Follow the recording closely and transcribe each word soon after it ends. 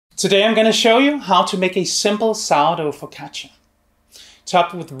Today I'm going to show you how to make a simple sourdough focaccia.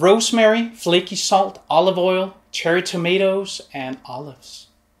 Topped with rosemary, flaky salt, olive oil, cherry tomatoes and olives.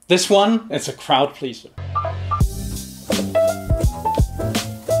 This one is a crowd pleaser.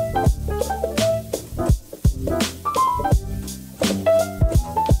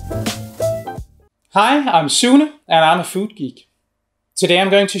 Hi, I'm Sune and I'm a food geek. Today I'm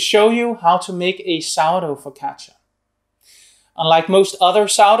going to show you how to make a sourdough focaccia. Unlike most other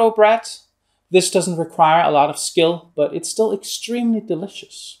sourdough breads, this doesn't require a lot of skill, but it's still extremely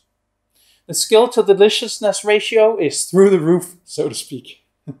delicious. The skill to deliciousness ratio is through the roof, so to speak.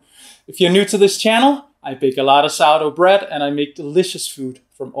 If you're new to this channel, I bake a lot of sourdough bread and I make delicious food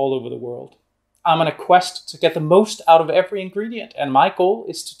from all over the world. I'm on a quest to get the most out of every ingredient, and my goal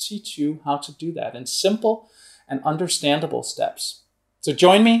is to teach you how to do that in simple and understandable steps. So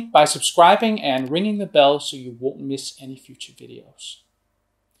join me by subscribing and ringing the bell so you won't miss any future videos.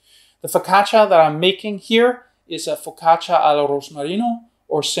 The focaccia that I'm making here is a focaccia alla rosmarino,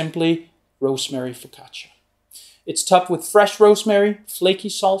 or simply rosemary focaccia. It's topped with fresh rosemary, flaky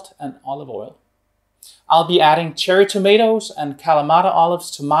salt and olive oil. I'll be adding cherry tomatoes and Kalamata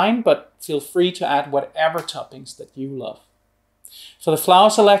olives to mine, but feel free to add whatever toppings that you love. For the flour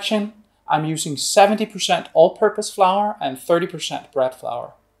selection, I'm using 70% all-purpose flour and 30% bread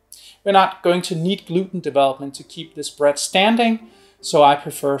flour. We're not going to need gluten development to keep this bread standing, so I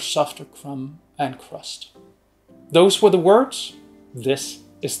prefer softer crumb and crust. Those were the words. This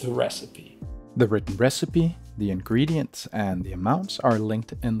is the recipe. The written recipe, the ingredients, and the amounts are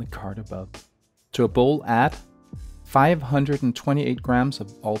linked in the card above. To a bowl, add 528 grams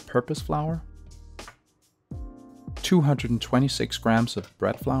of all-purpose flour, 226 grams of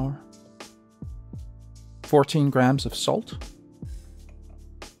bread flour, 14 grams of salt.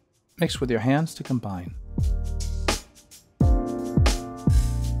 Mix with your hands to combine.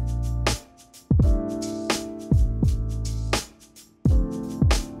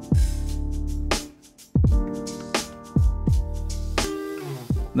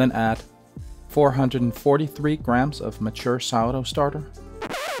 Then add 443 grams of mature sourdough starter.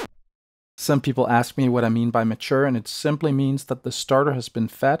 Some people ask me what I mean by mature, and it simply means that the starter has been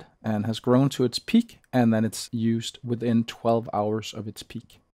fed and has grown to its peak, and then it's used within 12 hours of its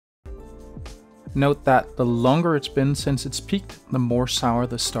peak. Note that the longer it's been since it's peaked, the more sour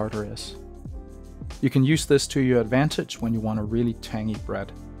the starter is. You can use this to your advantage when you want a really tangy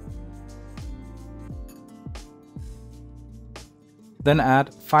bread. Then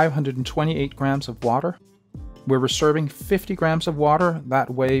add 528 grams of water. We're reserving 50 grams of water, that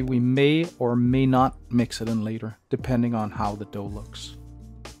way we may or may not mix it in later, depending on how the dough looks.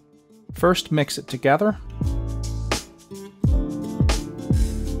 First, mix it together.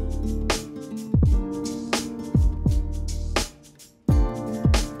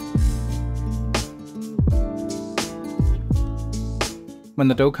 When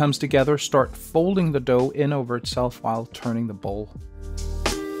the dough comes together, start folding the dough in over itself while turning the bowl.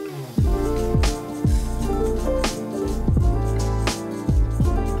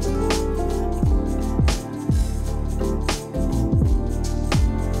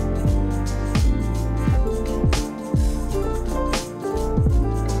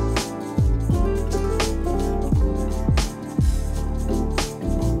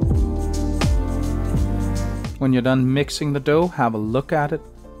 When you're done mixing the dough, have a look at it.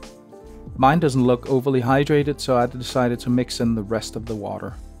 Mine doesn't look overly hydrated, so I decided to mix in the rest of the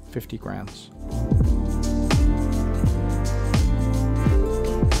water, 50 grams.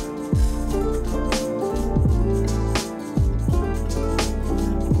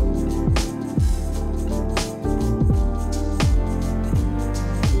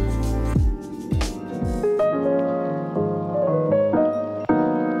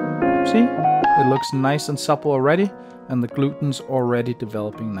 See? It looks nice and supple already, and the gluten's already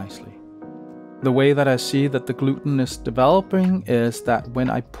developing nicely. The way that I see that the gluten is developing is that when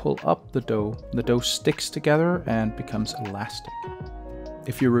I pull up the dough sticks together and becomes elastic.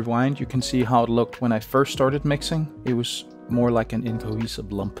 If you rewind, you can see how it looked when I first started mixing. It was more like an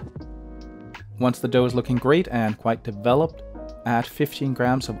incohesive lump. Once the dough is looking great and quite developed, add 15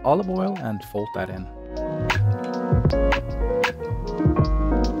 grams of olive oil and fold that in.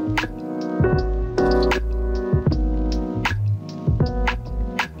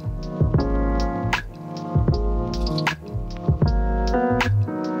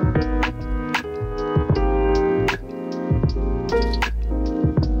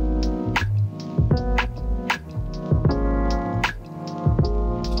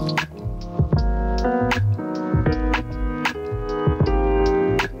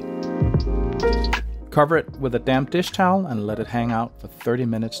 Cover it with a damp dish towel and let it hang out for 30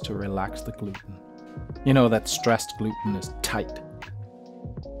 minutes to relax the gluten. You know that stressed gluten is tight.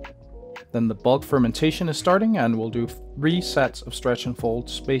 Then the bulk fermentation is starting, and we'll do 3 sets of stretch and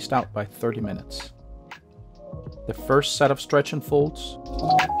folds spaced out by 30 minutes. The first set of stretch and folds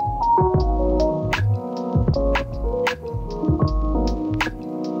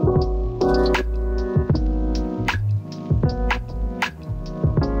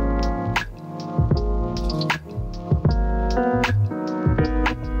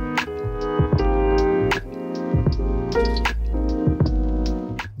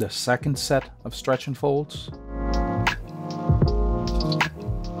the second set of stretch and folds,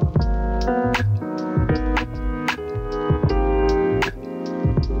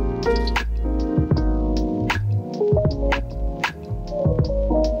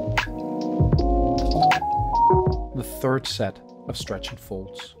 the third set of stretch and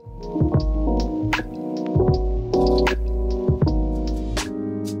folds.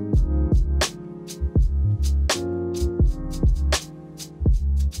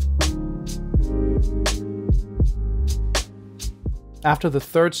 After the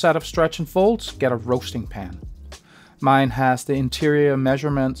third set of stretch and folds, get a roasting pan. Mine has the interior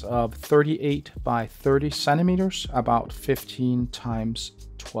measurements of 38 by 30 centimeters, about 15 times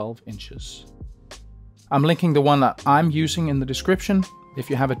 12 inches. I'm linking the one that I'm using in the description. If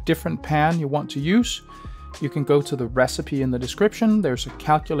you have a different pan you want to use, you can go to the recipe in the description. There's a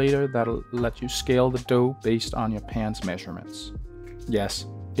calculator that'll let you scale the dough based on your pan's measurements. Yes,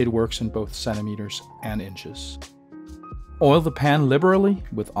 it works in both centimeters and inches. Oil the pan liberally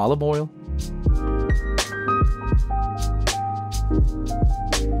with olive oil.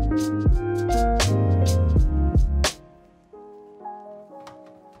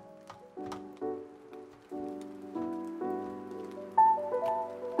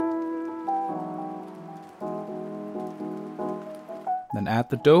 Then add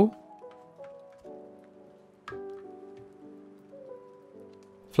the dough.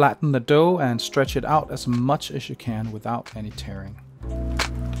 Flatten the dough and stretch it out as much as you can without any tearing.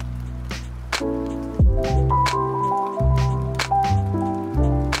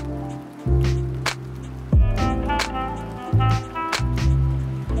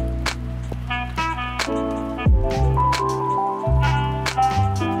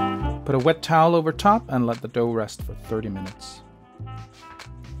 Put a wet towel over top and let the dough rest for 30 minutes.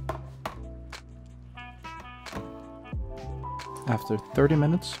 After 30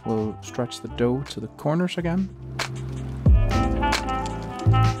 minutes, we'll stretch the dough to the corners again.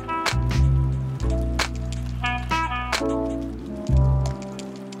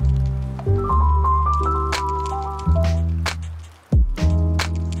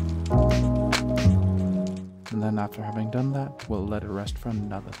 And then after having done that, we'll let it rest for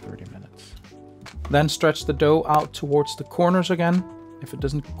another 30 minutes. Then stretch the dough out towards the corners again. If it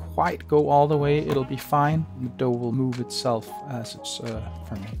doesn't quite go all the way, it'll be fine. The dough will move itself as it's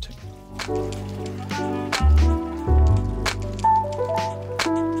fermenting.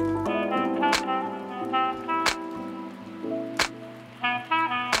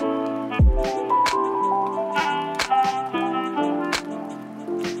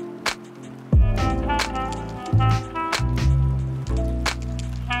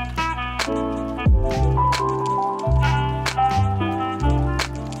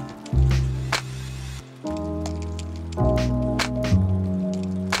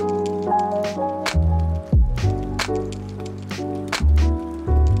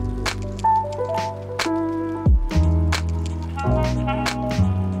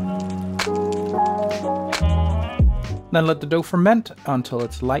 Then let the dough ferment until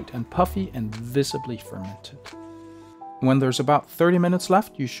it's light and puffy and visibly fermented. When there's about 30 minutes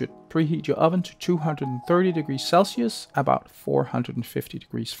left, you should preheat your oven to 230 degrees Celsius, about 450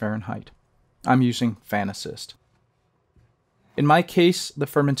 degrees Fahrenheit. I'm using fan assist. In my case, the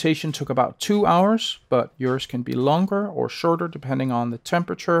fermentation took about 2 hours, but yours can be longer or shorter depending on the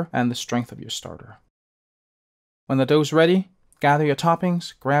temperature and the strength of your starter. When the dough's ready, gather your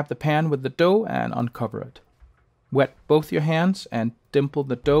toppings, grab the pan with the dough and uncover it. Wet both your hands and dimple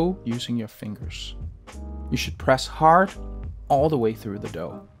the dough using your fingers. You should press hard all the way through the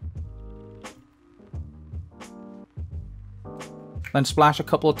dough. Then splash a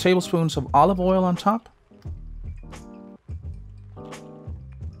couple of tablespoons of olive oil on top.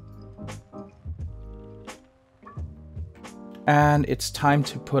 And it's time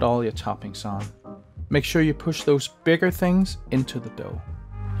to put all your toppings on. Make sure you push those bigger things into the dough.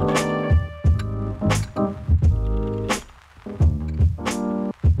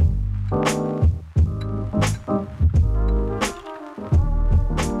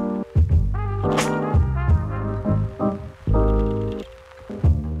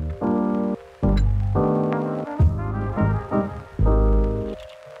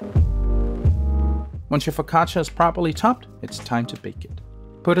 Once your focaccia is properly topped, it's time to bake it.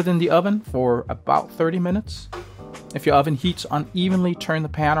 Put it in the oven for about 30 minutes. If your oven heats unevenly, turn the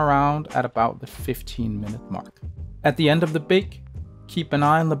pan around at about the 15-minute mark. At the end of the bake, keep an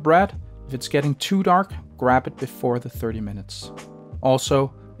eye on the bread. If it's getting too dark, grab it before the 30 minutes.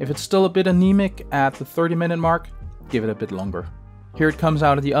 Also, if it's still a bit anemic at the 30-minute mark, give it a bit longer. Here it comes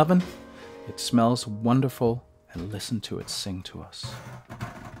out of the oven. It smells wonderful, and listen to it sing to us.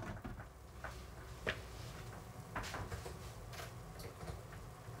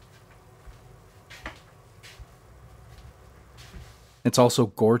 It's also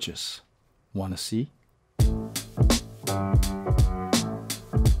gorgeous. Wanna see?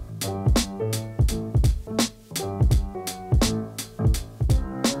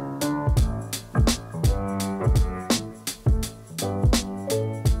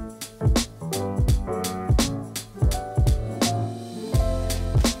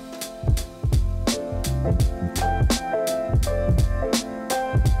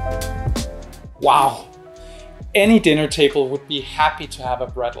 Wow! Any dinner table would be happy to have a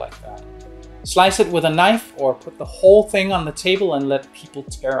bread like that. Slice it with a knife or put the whole thing on the table and let people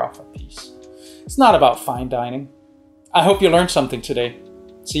tear off a piece. It's not about fine dining. I hope you learned something today.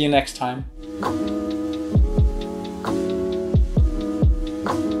 See you next time.